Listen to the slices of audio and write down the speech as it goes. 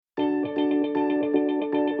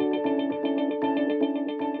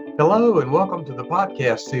Hello and welcome to the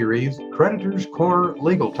podcast series, Creditors Corner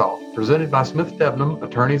Legal Talk, presented by Smith Debenham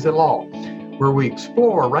Attorneys at Law, where we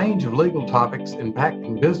explore a range of legal topics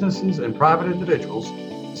impacting businesses and private individuals.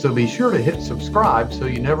 So be sure to hit subscribe so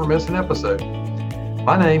you never miss an episode.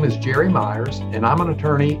 My name is Jerry Myers, and I'm an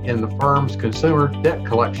attorney in the firm's Consumer Debt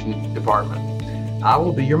Collection Department. I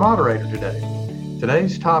will be your moderator today.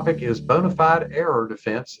 Today's topic is bona fide error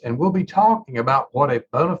defense, and we'll be talking about what a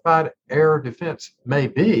bona fide error defense may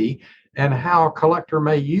be and how a collector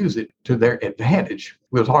may use it to their advantage.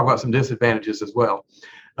 We'll talk about some disadvantages as well.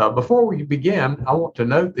 Before we begin, I want to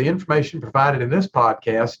note the information provided in this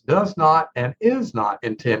podcast does not and is not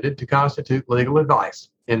intended to constitute legal advice.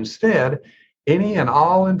 Instead, any and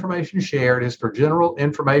all information shared is for general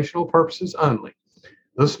informational purposes only.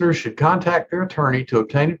 Listeners should contact their attorney to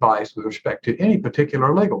obtain advice with respect to any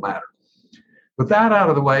particular legal matter. With that out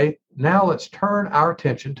of the way, now let's turn our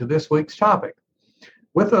attention to this week's topic.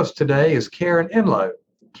 With us today is Karen Enlow.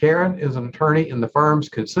 Karen is an attorney in the firm's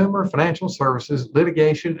Consumer Financial Services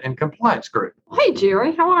Litigation and Compliance Group. Hey,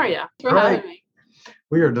 Jerry, how are you? Thanks for having me.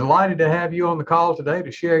 We are delighted to have you on the call today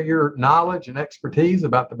to share your knowledge and expertise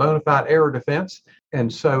about the bona fide error defense.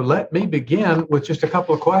 And so let me begin with just a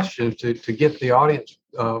couple of questions to get the audience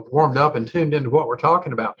warmed up and tuned into what we're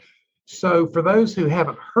talking about. So for those who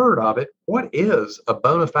haven't heard of it, what is a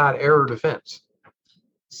bona fide error defense?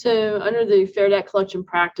 So under the Fair Debt Collection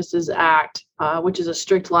Practices Act, which is a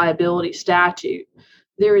strict liability statute,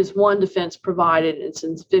 there is one defense provided. It's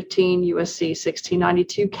in 15 U.S.C.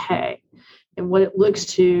 1692K. And what it looks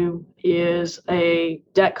to is a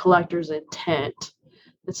debt collector's intent.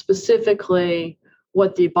 And specifically,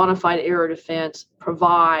 what the bona fide error defense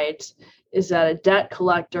provides is that a debt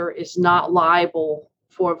collector is not liable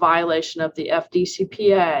for a violation of the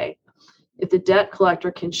FDCPA if the debt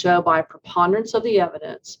collector can show by preponderance of the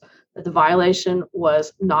evidence that the violation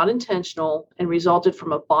was not intentional and resulted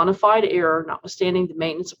from a bona fide error, notwithstanding the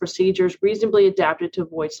maintenance of procedures reasonably adapted to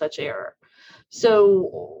avoid such error.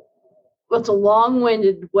 So that's a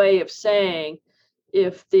long-winded way of saying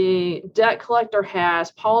if the debt collector has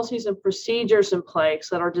policies and procedures in place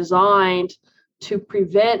that are designed to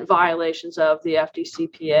prevent violations of the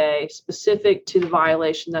FDCPA specific to the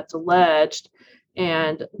violation that's alleged,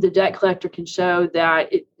 and the debt collector can show that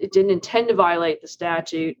it didn't intend to violate the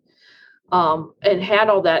statute and had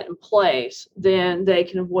all that in place, then they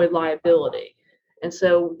can avoid liability. And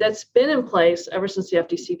so that's been in place ever since the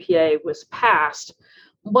FDCPA was passed,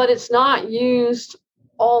 but it's not used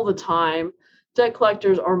all the time. Debt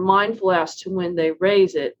collectors are mindful as to when they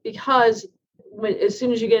raise it, because as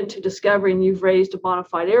soon as you get into discovery and you've raised a bona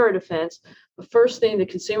fide error defense, the first thing the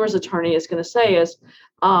consumer's attorney is going to say is,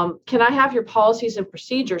 can I have your policies and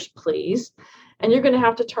procedures, please? And you're going to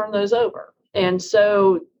have to turn those over. And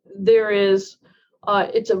so there is,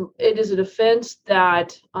 it is a defense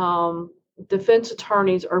that defense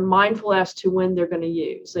attorneys are mindful as to when they're going to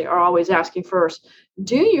use. They are always asking first,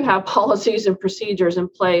 do you have policies and procedures in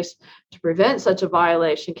place to prevent such a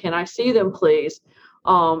violation? Can I see them, please,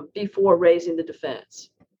 before raising the defense?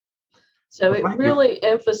 So it really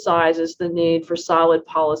emphasizes the need for solid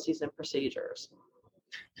policies and procedures.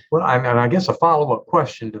 Well, I guess a follow-up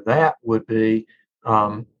question to that would be,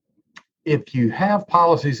 if you have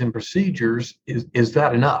policies and procedures, is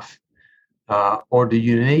that enough? Or do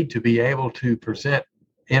you need to be able to present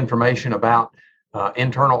information about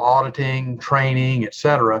internal auditing, training, et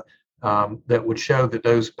cetera, that would show that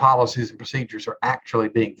those policies and procedures are actually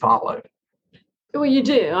being followed? Well, you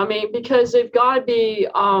do. I mean, because they've got to be,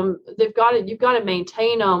 you've got to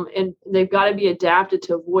maintain them, and they've got to be adapted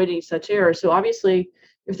to avoiding such errors. So obviously,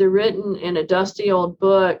 if they're written in a dusty old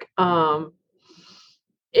book,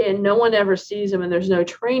 and no one ever sees them and there's no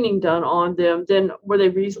training done on them, then were they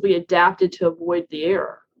reasonably adapted to avoid the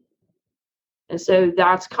error? And so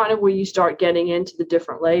that's kind of where you start getting into the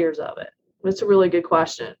different layers of it. That's a really good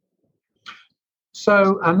question.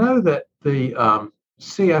 So I know that the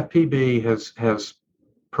CFPB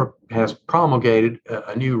has promulgated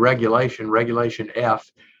a new regulation, Regulation F,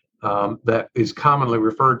 that is commonly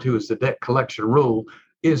referred to as the debt collection rule.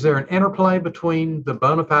 Is there an interplay between the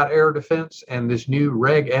bona fide error defense and this new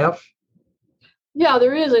Reg F? Yeah,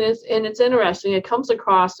 there is, and it's interesting. It comes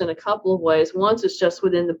across in a couple of ways. Once it's just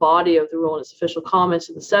within the body of the rule and its official comments,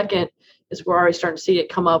 and the second is we're already starting to see it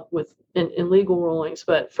come up with in legal rulings.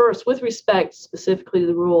 But first, with respect specifically to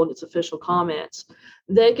the rule and its official comments,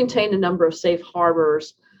 they contain a number of safe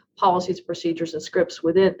harbors, policies, procedures, and scripts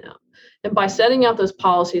within them. And by setting out those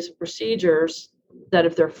policies and procedures that,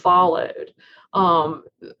 if they're followed, and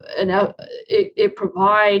it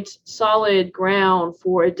provides solid ground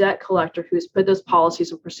for a debt collector who's put those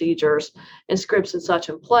policies and procedures and scripts and such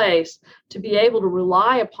in place to be able to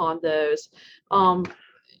rely upon those,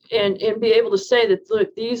 and be able to say that,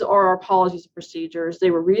 look, these are our policies and procedures.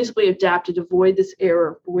 They were reasonably adapted to avoid this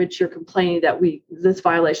error for which you're complaining that this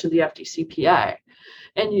violation of the FDCPA.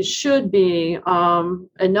 And you should be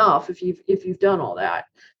enough if you've done all that.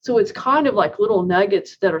 So it's kind of like little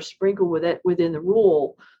nuggets that are sprinkled within the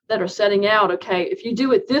rule that are setting out, okay, if you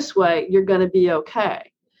do it this way, you're going to be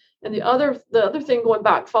okay. And the other thing, going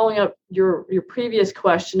back, following up your previous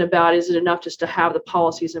question about, is it enough just to have the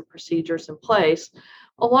policies and procedures in place?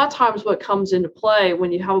 A lot of times what comes into play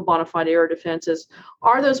when you have a bona fide error defense is,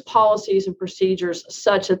 are those policies and procedures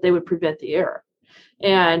such that they would prevent the error?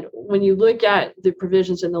 And when you look at the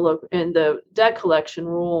provisions in the debt collection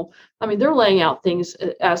rule, I mean, they're laying out things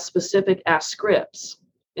as specific as scripts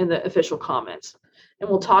in the official comments. And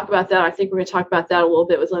we'll talk about that. I think we're going to talk about that a little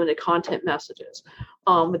bit with limited content messages.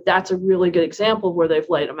 But that's a really good example of where they've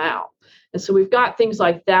laid them out. And so we've got things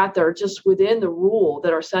like that are just within the rule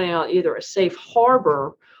that are setting out either a safe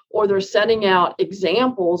harbor, or they're setting out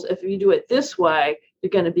examples. If you do it this way, you're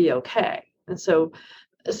going to be okay. And so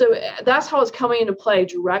that's how it's coming into play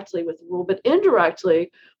directly with the rule. But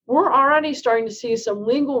indirectly, we're already starting to see some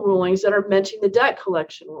legal rulings that are mentioning the debt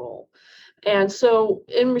collection rule. And so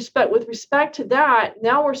with respect to that,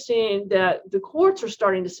 now we're seeing that the courts are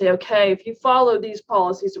starting to say, okay, if you follow these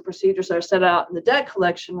policies and procedures that are set out in the debt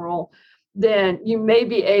collection rule, then you may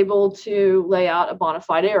be able to lay out a bona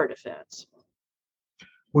fide error defense.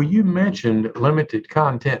 Well, you mentioned limited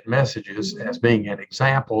content messages as being an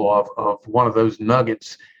example of one of those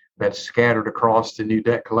nuggets that's scattered across the new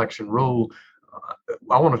debt collection rule.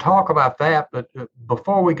 I want to talk about that, but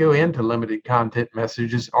before we go into limited content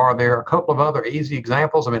messages, are there a couple of other easy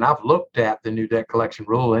examples? I mean, I've looked at the new debt collection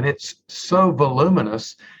rule, and it's so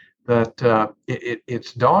voluminous that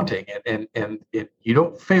it's daunting, and you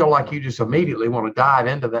don't feel like you just immediately want to dive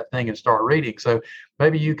into that thing and start reading. So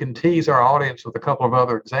maybe you can tease our audience with a couple of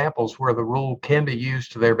other examples where the rule can be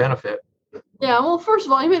used to their benefit. Yeah, well, first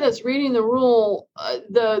of all, anybody that's reading the rule,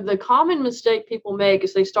 the common mistake people make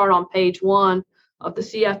is they start on page 1 of the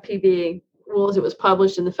CFPB rule as it was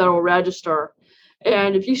published in the Federal Register.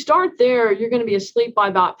 And if you start there, you're going to be asleep by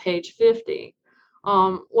about page 50.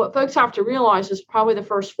 What folks have to realize is probably the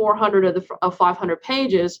first 400 of 500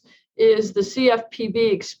 pages is the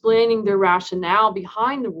CFPB explaining their rationale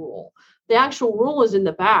behind the rule. The actual rule is in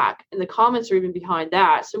the back, and the comments are even behind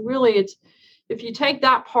that. So really, if you take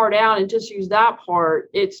that part out and just use that part,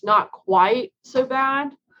 it's not quite so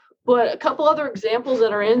bad. But a couple other examples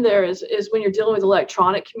that are in there is when you're dealing with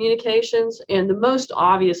electronic communications, and the most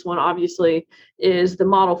obvious one, obviously, is the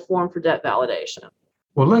model form for debt validation.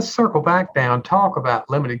 Well, let's circle back down, talk about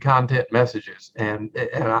limited content messages. And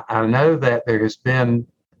I know that there has been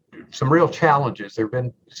some real challenges. There have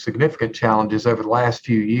been significant challenges over the last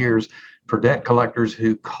few years for debt collectors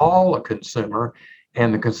who call a consumer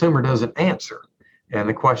and the consumer doesn't answer. And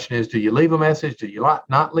the question is, do you leave a message? Do you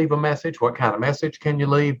not leave a message? What kind of message can you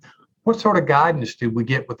leave? What sort of guidance did we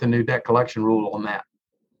get with the new debt collection rule on that?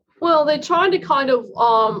 Well, they tried to kind of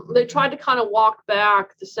walk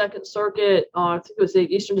back the Second Circuit. I think it was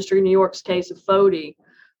the Eastern District of New York's case of Fody,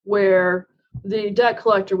 where the debt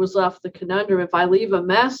collector was left the conundrum: if I leave a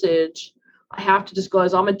message, I have to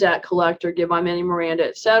disclose I'm a debt collector, give my mini Miranda,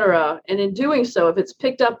 et cetera. And in doing so, if it's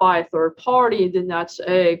picked up by a third party, then that's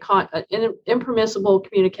an impermissible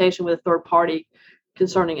communication with a third party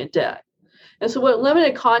concerning a debt. And so what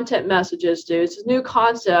limited content messages do, it's a new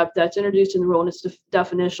concept that's introduced in the rule in its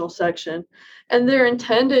definitional section, and they're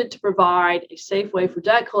intended to provide a safe way for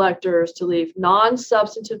debt collectors to leave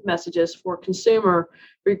non-substantive messages for a consumer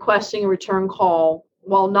requesting a return call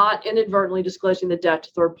while not inadvertently disclosing the debt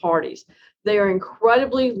to third parties. They are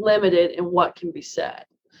incredibly limited in what can be said.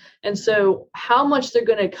 And so how much they're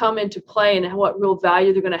going to come into play and what real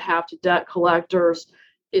value they're going to have to debt collectors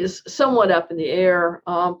is somewhat up in the air,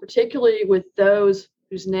 particularly with those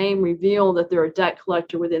whose name reveal that they're a debt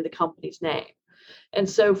collector within the company's name. And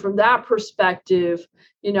so from that perspective,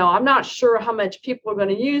 I'm not sure how much people are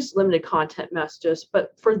going to use limited content messages,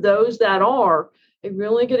 but for those that are, a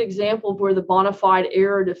really good example of where the bona fide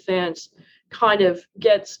error defense kind of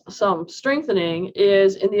gets some strengthening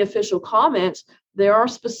is in the official comments. There are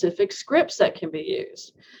specific scripts that can be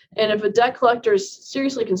used. And if a debt collector is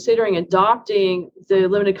seriously considering adopting the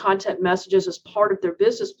limited content messages as part of their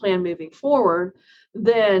business plan moving forward,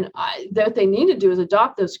 then what they need to do is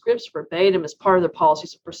adopt those scripts verbatim as part of their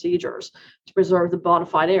policies and procedures to preserve the bona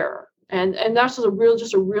fide error. And that's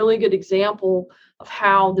just a really good example of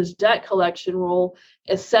how this debt collection rule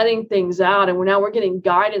is setting things out. And we're getting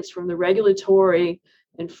guidance from the regulatory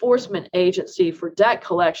enforcement agency for debt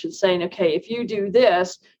collection saying, okay, if you do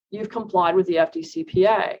this, you've complied with the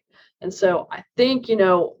FDCPA. And so I think,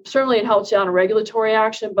 certainly it helps you on a regulatory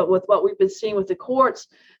action, but with what we've been seeing with the courts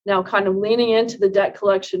now kind of leaning into the debt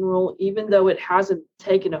collection rule, even though it hasn't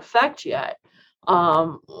taken effect yet,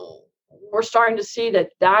 we're starting to see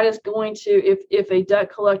that is going to, if a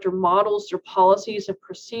debt collector models their policies and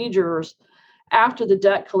procedures after the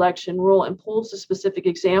debt collection rule and pulls the specific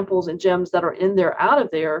examples and gems that are in there out of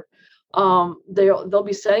there, they'll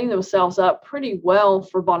be setting themselves up pretty well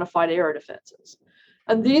for bona fide error defenses.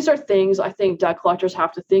 And these are things I think debt collectors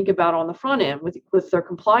have to think about on the front end with their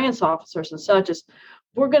compliance officers and such as,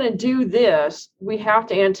 we're going to do this, we have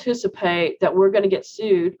to anticipate that we're going to get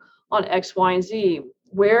sued on X, Y, and Z.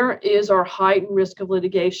 Where is our heightened risk of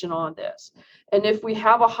litigation on this? And if we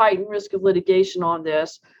have a heightened risk of litigation on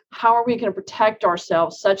this, how are we going to protect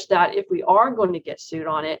ourselves such that if we are going to get sued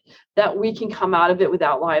on it, that we can come out of it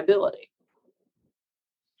without liability?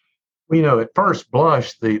 At first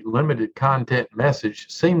blush, the limited content message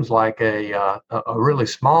seems like a really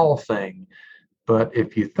small thing. But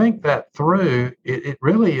if you think that through, it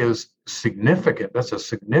really is significant. That's a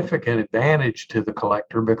significant advantage to the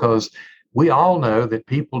collector, because we all know that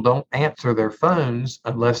people don't answer their phones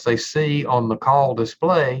unless they see on the call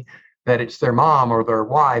display that it's their mom or their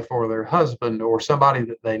wife or their husband or somebody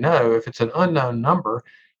that they know. If it's an unknown number,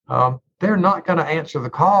 they're not going to answer the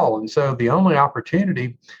call. And so the only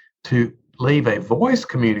opportunity to leave a voice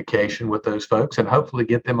communication with those folks and hopefully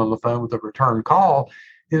get them on the phone with a return call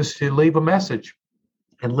is to leave a message.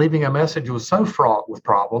 And leaving a message was so fraught with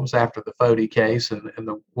problems after the Foti case and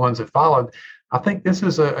the ones that followed. I think this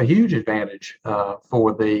is a huge advantage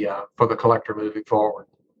for the collector moving forward.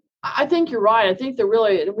 I think you're right. I think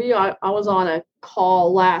I was on a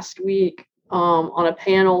call last week on a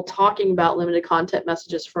panel talking about limited content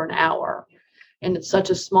messages for an hour. And it's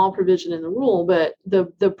such a small provision in the rule, but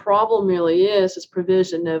the problem really is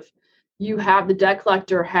provision of the debt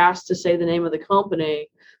collector has to say the name of the company.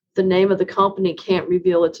 The name of the company can't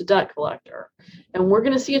reveal it's a debt collector. And we're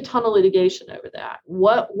going to see a ton of litigation over that.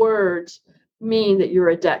 What words mean that you're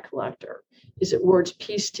a debt collector? Is it words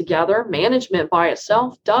pieced together? Management by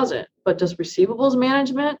itself doesn't, but does receivables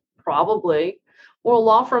management? Probably. Or a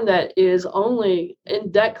law firm that is only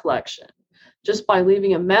in debt collection. Just by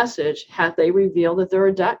leaving a message, have they revealed that they're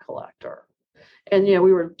a debt collector? And,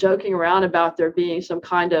 we were joking around about there being some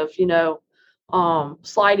kind of,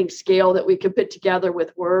 sliding scale that we could put together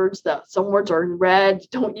with words that some words are in red,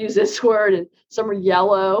 don't use this word, and some are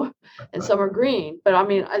yellow and some are green. But I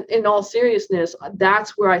mean, in all seriousness,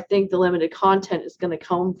 that's where I think the limited content is going to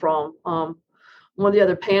come from. One of the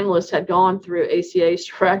other panelists had gone through ACA's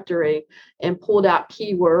directory and pulled out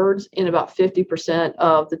keywords, and about 50%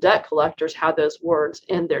 of the debt collectors had those words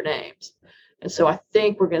in their names. And so I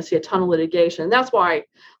think we're going to see a ton of litigation. And that's why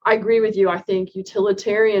I agree with you. I think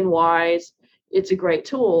utilitarian-wise, it's a great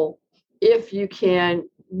tool if you can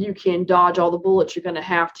dodge all the bullets you're going to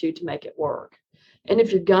have to make it work. And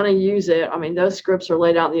if you're going to use it, I mean, those scripts are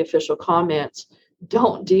laid out in the official comments.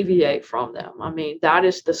 Don't deviate from them. I mean, that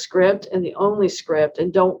is the script and the only script,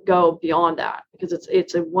 and don't go beyond that because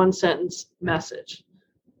it's a one sentence message.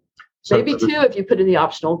 So maybe two if you put in the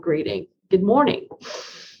optional greeting. Good morning.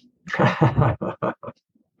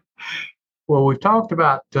 Well, we've talked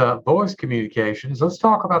about voice communications. Let's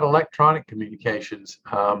talk about electronic communications.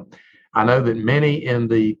 I know that many in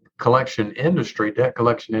the debt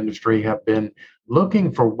collection industry, have been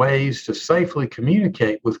looking for ways to safely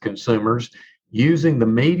communicate with consumers using the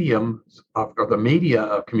medium or the media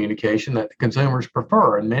of communication that the consumers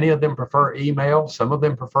prefer. And many of them prefer email. Some of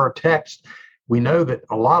them prefer text. We know that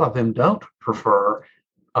a lot of them don't prefer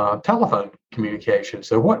telephone communication.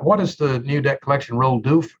 So what does the new debt collection rule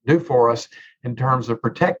do for us in terms of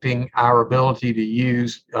protecting our ability to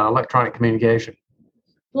use electronic communication?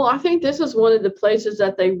 Well, I think this is one of the places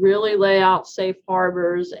that they really lay out safe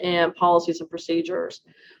harbors and policies and procedures.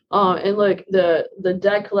 And look, the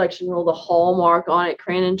debt collection rule, the hallmark on it,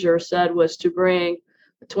 Kraninger said, was to bring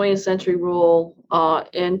the 20th century rule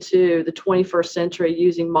into the 21st century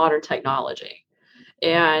using modern technology.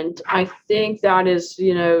 And I think that is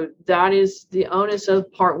the onus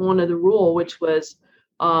of part one of the rule, which was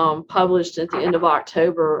published at the end of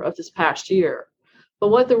October of this past year. But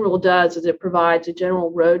what the rule does is it provides a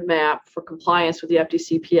general roadmap for compliance with the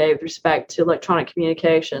FDCPA with respect to electronic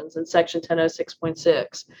communications in Section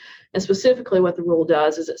 1006.6. And specifically what the rule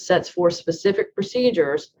does is it sets forth specific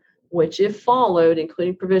procedures which, if followed,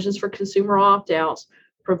 including provisions for consumer opt-outs,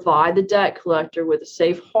 provide the debt collector with a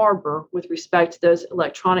safe harbor with respect to those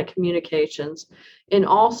electronic communications, and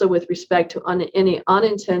also with respect to any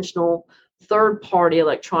unintentional third-party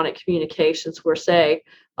electronic communications where, say,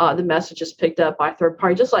 the message is picked up by a third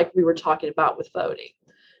party, just like we were talking about with voting.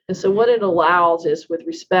 And so what it allows is, with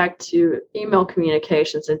respect to email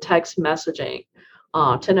communications and text messaging,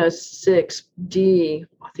 1006D,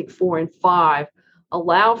 I think 4 and 5,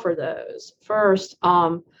 allow for those. First,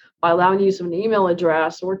 by allowing the use of an email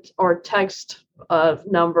address or text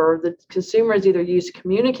number, the consumer is either used to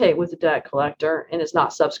communicate with the debt collector and is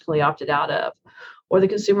not subsequently opted out of, or the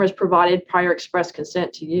consumer has provided prior express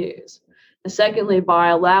consent to use. And secondly, by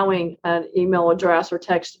allowing an email address or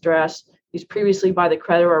text address used previously by the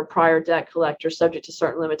creditor or prior debt collector, subject to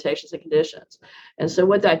certain limitations and conditions. And so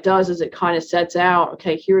what that does is it kind of sets out,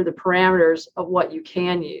 okay, here are the parameters of what you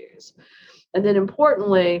can use. And then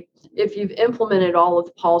importantly, if you've implemented all of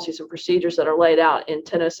the policies and procedures that are laid out in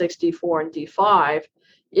 1006 D4 and D5,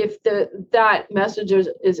 if that message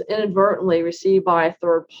is inadvertently received by a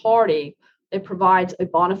third party, it provides a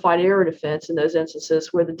bona fide error defense in those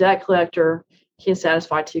instances where the debt collector can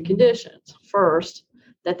satisfy two conditions. First,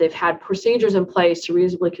 that they've had procedures in place to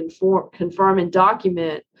reasonably confirm and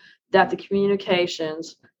document that the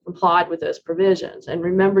communications complied with those provisions. And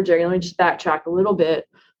remember, Jerry, let me just backtrack a little bit.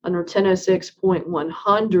 Under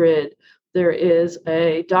 1006.100, there is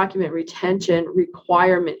a document retention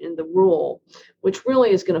requirement in the rule, which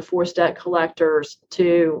really is going to force debt collectors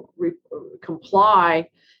to comply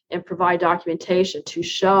and provide documentation to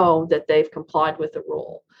show that they've complied with the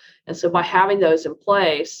rule. And so by having those in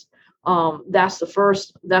place, that's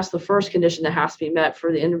the first condition that has to be met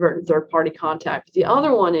for the inadvertent third-party contact. The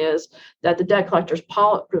other one is that the debt collector's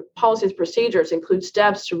policies procedures include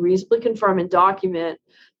steps to reasonably confirm and document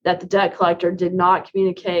that the debt collector did not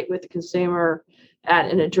communicate with the consumer at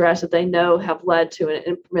an address that they know have led to an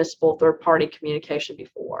impermissible third-party communication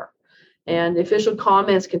before. And the official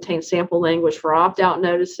comments contain sample language for opt-out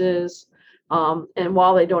notices. And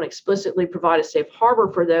while they don't explicitly provide a safe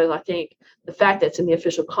harbor for those, I think the fact that it's in the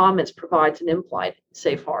official comments provides an implied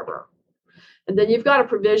safe harbor. And then you've got a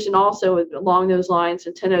provision also along those lines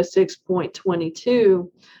in 1006.22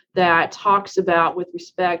 that talks about, with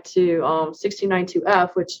respect to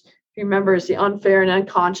 1692F, which, if you remember, is the unfair and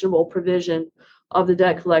unconscionable provision of the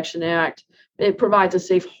Debt Collection Act. It provides a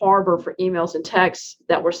safe harbor for emails and texts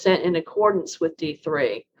that were sent in accordance with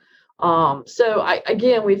D3.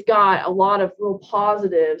 Again, we've got a lot of real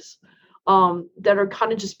positives that are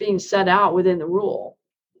kind of just being set out within the rule.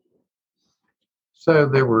 So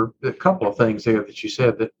there were a couple of things there that you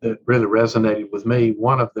said that really resonated with me.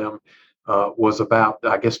 One of them was about,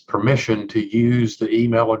 I guess, permission to use the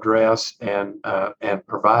email address and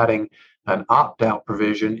providing an opt-out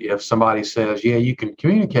provision if somebody says, yeah, you can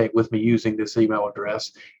communicate with me using this email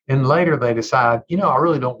address, and later they decide, I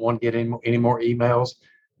really don't want to get any more emails.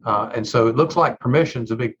 And so it looks like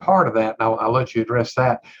permission's a big part of that, and I'll let you address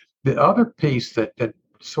that. The other piece that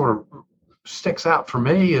sort of sticks out for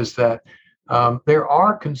me is that there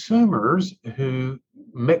are consumers who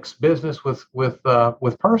mix business with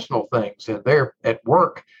personal things, and they're at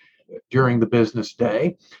work during the business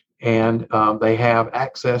day, and they have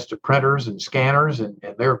access to printers and scanners, and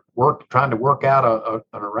they're trying to work out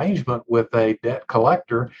an arrangement with a debt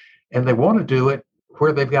collector, and they want to do it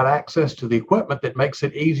where they've got access to the equipment that makes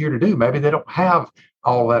it easier to do. Maybe they don't have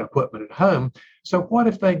all that equipment at home. So what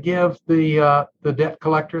if they give the debt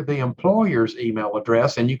collector the employer's email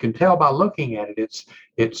address, and you can tell by looking at it,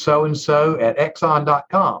 it's so-and-so at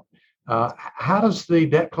exxon.com. How does the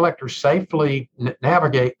debt collector safely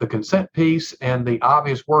navigate the consent piece and the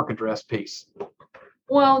obvious work address piece?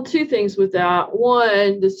 Well, two things with that.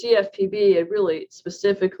 One, the CFPB, it really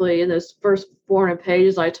specifically in those first 400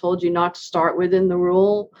 pages I told you not to start within the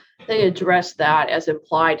rule, they address that as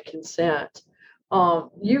implied consent.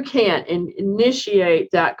 You can't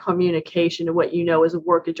initiate that communication to what you know is a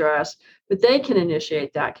work address, but they can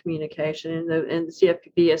initiate that communication. And the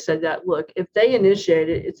CFPB has said that, look, if they initiate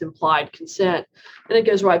it, it's implied consent. And it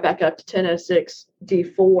goes right back up to 1006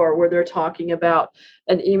 D4, where they're talking about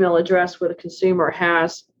an email address where the consumer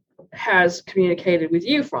has communicated with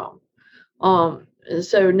you from.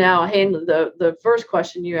 So now, the first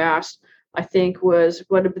question you asked, I think, was,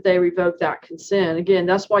 what if they revoke that consent? Again,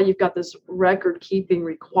 that's why you've got this record-keeping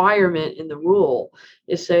requirement in the rule,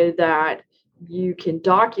 is so that you can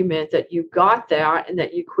document that you got that and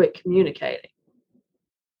that you quit communicating.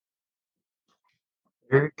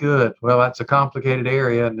 Very good. Well, that's a complicated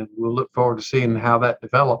area, and we'll look forward to seeing how that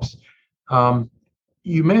develops.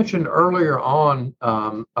 You mentioned earlier on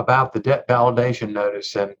about the debt validation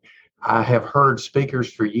notice, and I have heard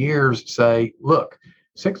speakers for years say, look,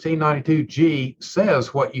 1692G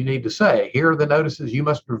says what you need to say. Here are the notices you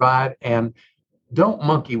must provide, and don't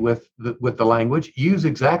monkey with the language. Use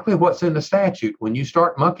exactly what's in the statute. When you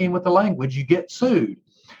start monkeying with the language, you get sued.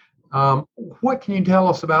 What can you tell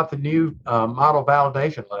us about the new model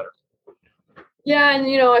validation letter? Yeah,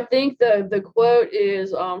 and I think the quote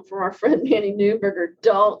is from our friend Manny Newberger,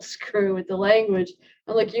 don't screw with the language.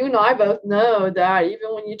 And like you and I both know that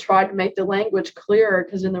even when you try to make the language clearer,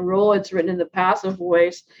 because in the rule it's written in the passive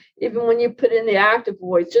voice, even when you put in the active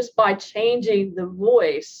voice, just by changing the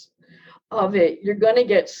voice of it, you're going to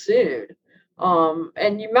get sued.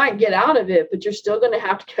 And you might get out of it, but you're still going to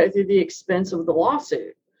have to go through the expense of the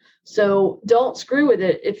lawsuit. So don't screw with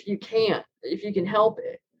it if you can help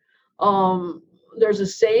it. There's a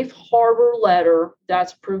safe harbor letter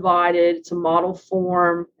that's provided. It's a model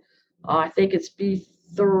form. I think it's B3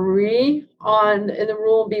 in the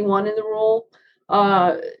rule, B1 in the rule.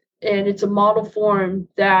 And it's a model form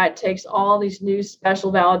that takes all these new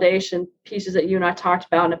special validation pieces that you and I talked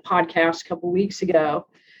about in a podcast a couple of weeks ago.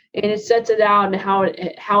 And it sets it out and how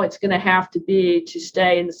it's going to have to be to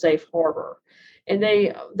stay in the safe harbor. And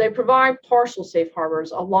they provide partial safe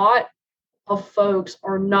harbors. A lot of folks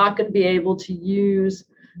are not going to be able to use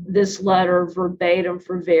this letter verbatim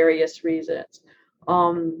for various reasons.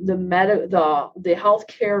 The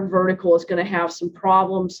healthcare vertical is going to have some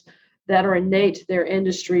problems that are innate to their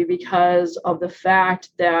industry because of the fact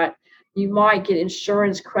that you might get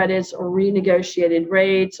insurance credits or renegotiated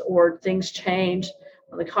rates, or things change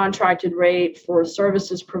on the contracted rate for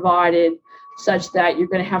services provided, such that you're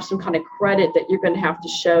going to have some kind of credit that you're going to have to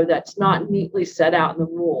show that's not neatly set out in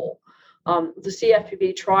the rule. The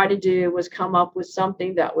CFPB tried to do was come up with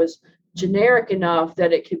something that was generic enough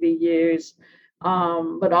that it could be used,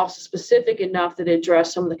 but also specific enough that it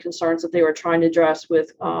addressed some of the concerns that they were trying to address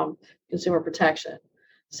with consumer protection.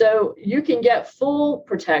 So you can get full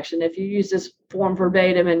protection if you use this form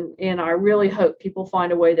verbatim, and I really hope people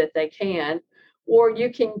find a way that they can. Or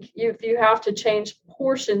if you have to change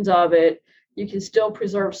portions of it, you can still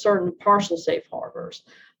preserve certain partial safe harbors.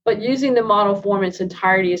 But using the model form in its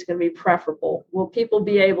entirety is going to be preferable. Will people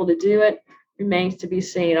be able to do it? Remains to be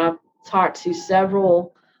seen. I've talked to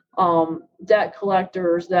several debt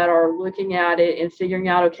collectors that are looking at it and figuring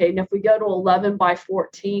out, okay, and if we go to 11 by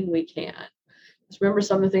 14, we can. Just remember,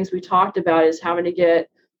 some of the things we talked about is having to get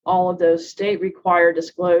all of those state required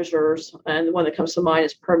disclosures, and the one that comes to mind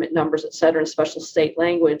is permit numbers, et cetera, and special state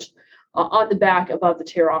language on the back above the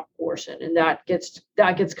tear-off portion. And that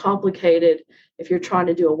gets complicated if you're trying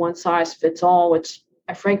to do a one-size-fits-all, which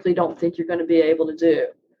I frankly don't think you're going to be able to do.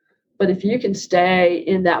 But if you can stay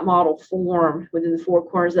in that model form, within the four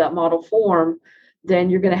corners of that model form, then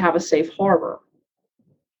you're going to have a safe harbor.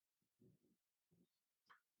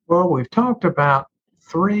 Well, we've talked about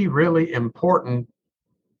three really important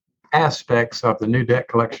aspects of the new debt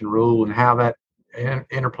collection rule and how that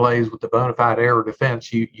interplays with the bona fide error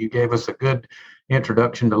defense. You gave us a good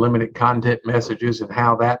introduction to limited content messages and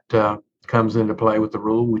how that comes into play with the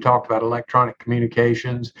rule. We talked about electronic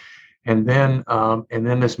communications, and then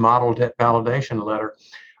this model debt validation letter.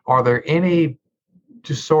 Are there any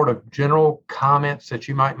just sort of general comments that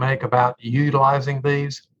you might make about utilizing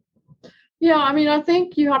these? Yeah, I mean, I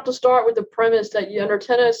think you have to start with the premise that you, under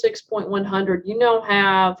 1006.100, you now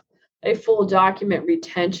have a full document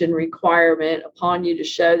retention requirement upon you to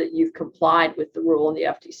show that you've complied with the rule in the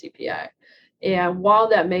FDCPA. And while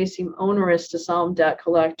that may seem onerous to some debt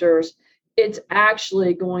collectors, it's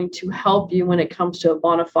actually going to help you when it comes to a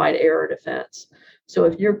bona fide error defense. So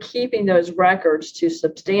if you're keeping those records to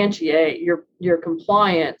substantiate your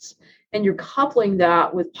compliance, and you're coupling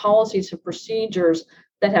that with policies and procedures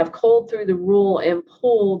that have culled through the rule and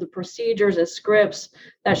pulled the procedures and scripts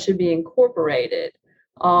that should be incorporated,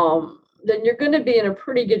 then you're going to be in a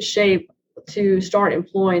pretty good shape to start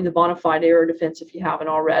employing the bona fide error defense if you haven't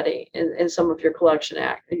already in some of your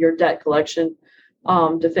your debt collection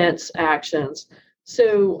defense actions.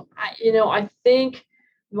 So, I think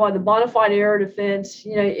while the bona fide error defense,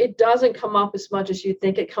 it doesn't come up as much as you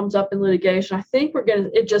think it comes up in litigation. I think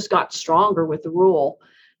it just got stronger with the rule,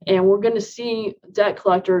 and we're going to see debt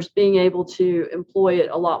collectors being able to employ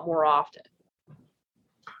it a lot more often.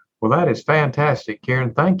 Well, that is fantastic,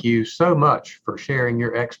 Karen. Thank you so much for sharing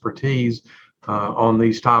your expertise on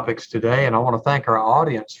these topics today. And I want to thank our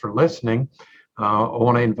audience for listening. I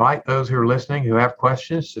want to invite those who are listening who have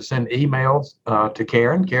questions to send emails to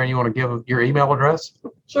Karen. Karen, you want to give your email address?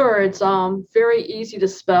 Sure. It's very easy to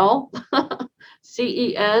spell.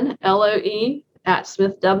 CENLOE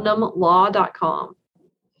 @SmithDebenhamLaw.com.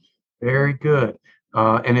 Very good.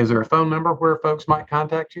 And is there a phone number where folks might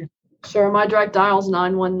contact you? Sure. My direct dial is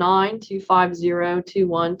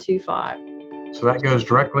 919-250-2125. So that goes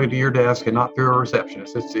directly to your desk and not through a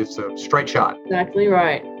receptionist. It's a straight shot. Exactly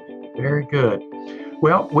right. Very good.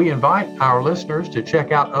 Well, we invite our listeners to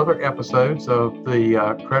check out other episodes of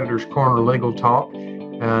the Creditors Corner Legal Talk,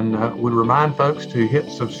 and we remind folks to hit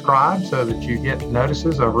subscribe so that you get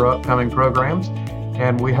notices of our upcoming programs,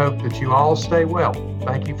 and we hope that you all stay well.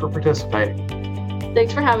 Thank you for participating.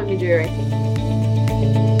 Thanks for having me, Jerry.